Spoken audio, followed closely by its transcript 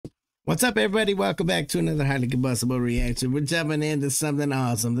What's up, everybody? Welcome back to another highly combustible reaction. We're jumping into something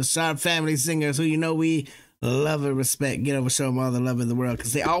awesome. The Sharpe family singers, who you know we love and respect. Get over, show them all the love in the world,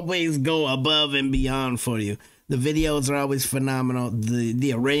 because they always go above and beyond for you. The videos are always phenomenal.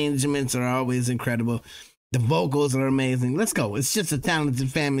 The arrangements are always incredible. The vocals are amazing. Let's go. It's just a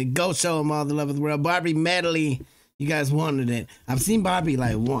talented family. Go show them all the love of the world. Barbie Medley. You guys wanted it. I've seen Barbie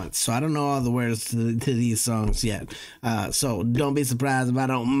like once, so I don't know all the words to these songs yet. So don't be surprised if I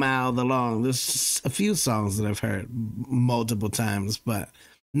don't mouth along. There's a few songs that I've heard multiple times, but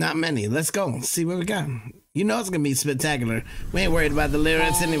not many. Let's go. See what we got. You know it's going to be spectacular. We ain't worried about the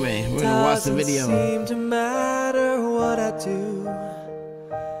lyrics anyway. We're going to watch the video. Doesn't seem to matter what I do.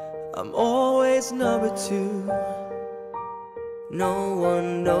 I'm always number two. No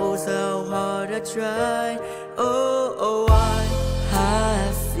one knows how hard I try. Oh, I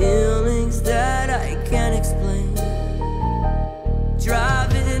have feelings that I can't explain,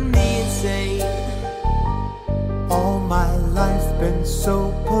 driving me insane. All my life been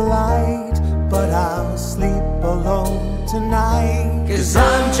so polite, but I'll sleep alone tonight. 'Cause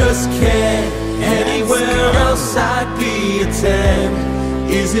I'm just kidding. Anywhere else I'd be a 10.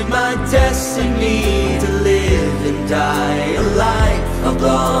 Is it my destiny to live and die a life of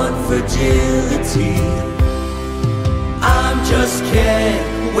blonde fragility? I'm just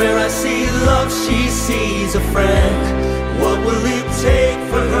kidding. Where I see love, she sees a friend. What will it take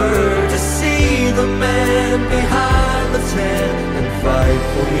for her to see the man behind the tent and fight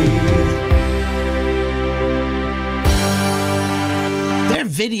for me? Their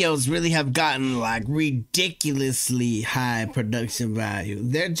videos really have gotten like ridiculously high production value.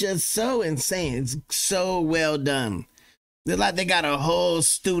 They're just so insane. It's so well done. They're like they got a whole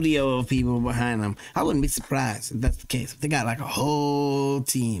studio of people behind them. I wouldn't be surprised if that's the case. If they got like a whole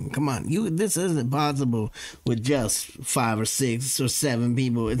team. Come on, this isn't possible with just 5 or 6 or 7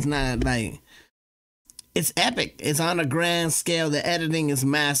 people. It's not like, it's epic. It's on a grand scale. The editing is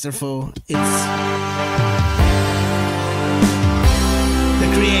masterful. It's the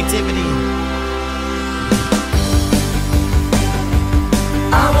creativity.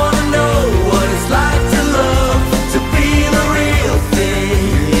 I wanna know what it's like to love, to be the real thing.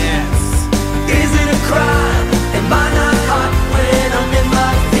 Yes. Is it a crime? Am I not hot when I'm in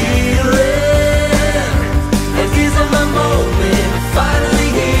my feelings? And isn't my moment finally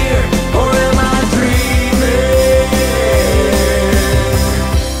here, or am I dreaming?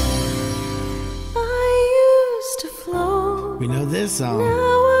 I used to float. We know this song. Now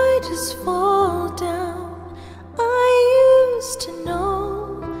I just fall down. I used to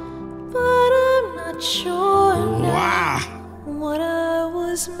know, but I'm not sure now Wow. what I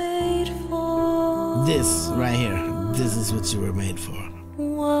was made for. This right here. This is what you were made for.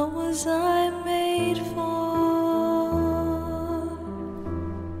 What was I made for?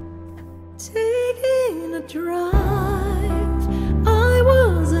 Taking a drive, I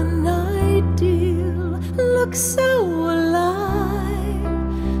was an ideal. Look so alive.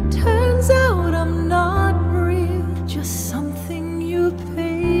 Turns out I'm not real, just something you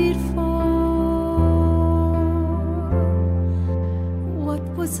paid for. What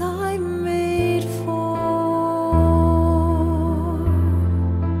was I made for?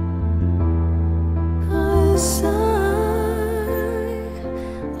 'Cause I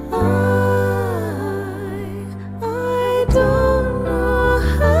don't know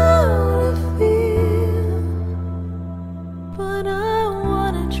how to feel, but I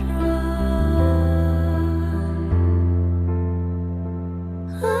wanna try.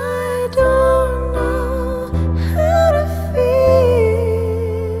 I don't know how to feel.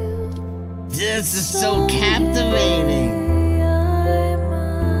 This is so captivating.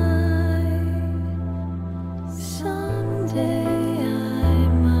 Someday I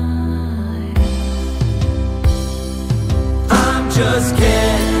might. I'm just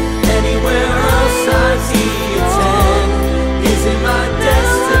kidding. Anywhere else I'd see a 10. Is it my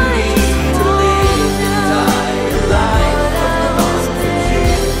destiny to live and die a life of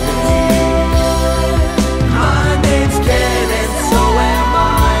uncertainty? My name's Ken and so am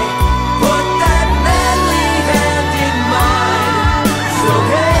I. Put that manly hand in mine. So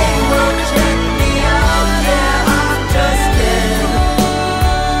hey, well, check me out. Yeah, I'm just Ken.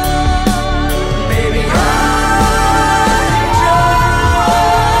 Baby, I'm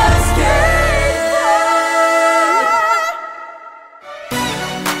just Ken.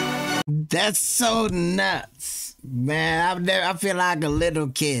 That's so nuts, man. I feel like a little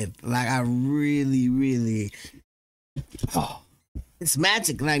kid. Like I really, oh, it's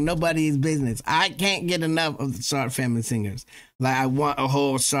magic like nobody's business. I can't get enough of the Sharpe family singers. Like I want a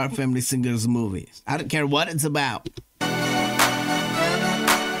whole Sharpe family singers movie. I don't care what it's about.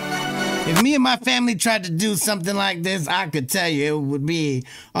 If me and my family tried to do something like this, I could tell you it would be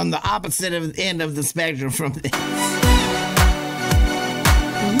on the opposite end of the spectrum from this.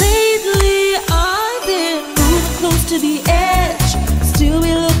 Lately, I've been moving close to the edge, still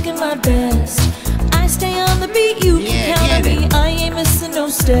be looking my best. I stay on the beat, you can count on me, I ain't missing no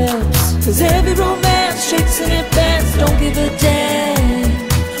steps. Cause every romance shakes and it bends, don't give a damn.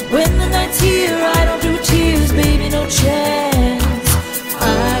 When the night's here, I don't do tears, baby, no chance.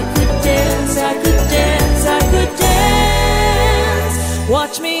 I could dance, I could dance, I could dance.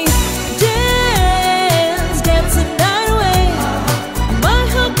 Watch me dance, dance the night away. My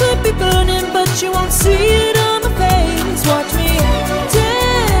heart could be burning, but you won't see it on my face. Watch me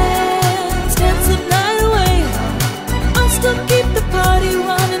dance, dance the night away. I'll still keep the party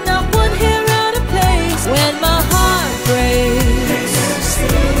running, not one hair out of place. When my heart breaks,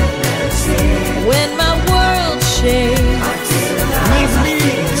 when my world shakes,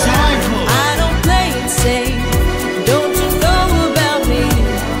 I don't play it safe. Don't you know about me?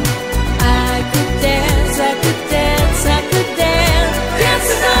 I could dance, I could dance, I could dance, dance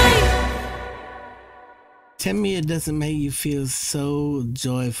tonight. Tell me it doesn't make you feel so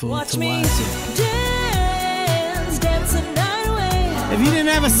joyful Watch to me watch it. dance, dance the night away. If you didn't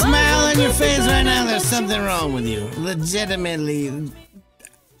have a smile on your face right now, there's something wrong with you. Legitimately.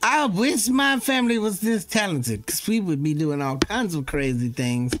 I wish my family was this talented, because we would be doing all kinds of crazy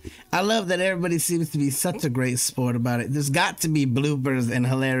things. I love that everybody seems to be such a great sport about it. There's got to be bloopers and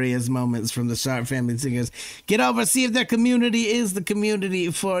hilarious moments from the Sharpe family singers. Get over, see if their community is the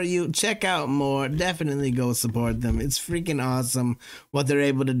community for you. Check out more. Definitely go support them. It's freaking awesome what they're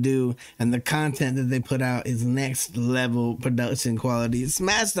able to do, and the content that they put out is next level production quality.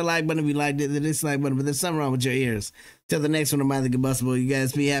 Smash the like button if you liked it, the dislike button, but there's something wrong with your ears. Till the next one, I'm the Combustible. You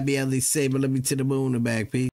guys be happy, healthy, safe, but let me to the moon and back. Peace.